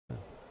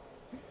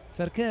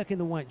Verkerk in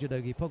the white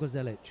judogi,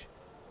 Pogorzelec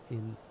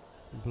in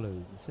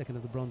blue. The second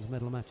of the bronze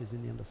medal matches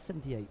in the under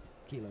 78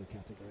 kilo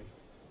category.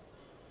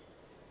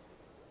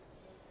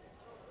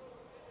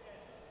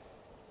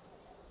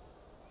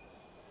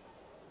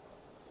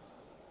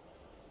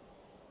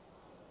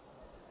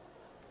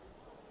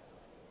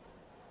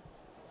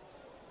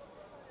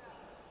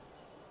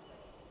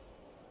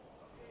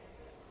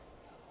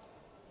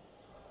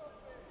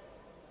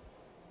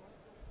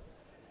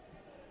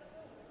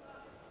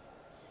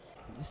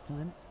 This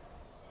time,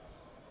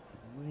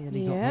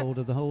 really got hold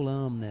of the whole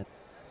arm there.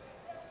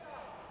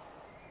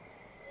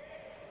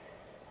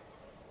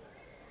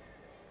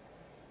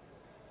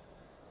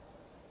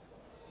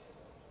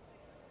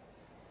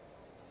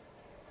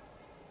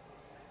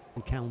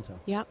 And counter.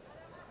 Yeah.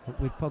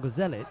 But with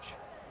Pogorzelec,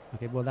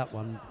 okay, well that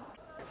one.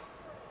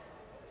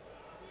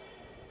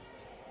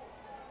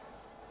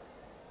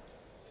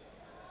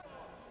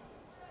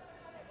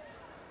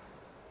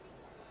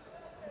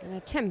 An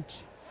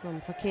attempt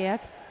from Verkerk.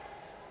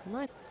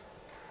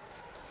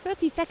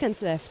 30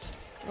 seconds left.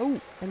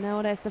 Oh, and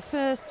now there's the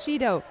first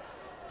Judo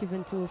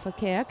given to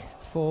Verkerk.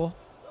 4.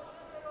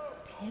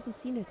 I haven't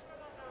seen it.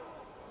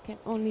 Can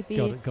only be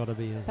gotta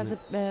be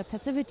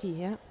passivity,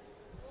 yeah.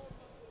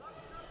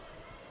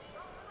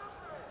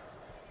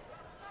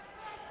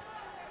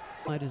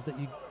 Is that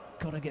you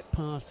gotta get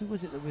past. Who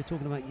was it that we were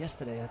talking about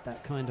yesterday? Had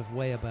that kind of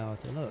way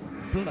about it. Look,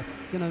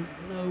 you know,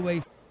 no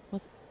way.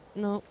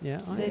 No.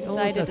 Yeah, I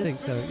also think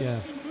so. Yeah.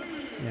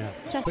 Yeah.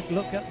 Just quick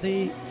look at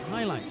the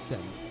highlights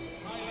then.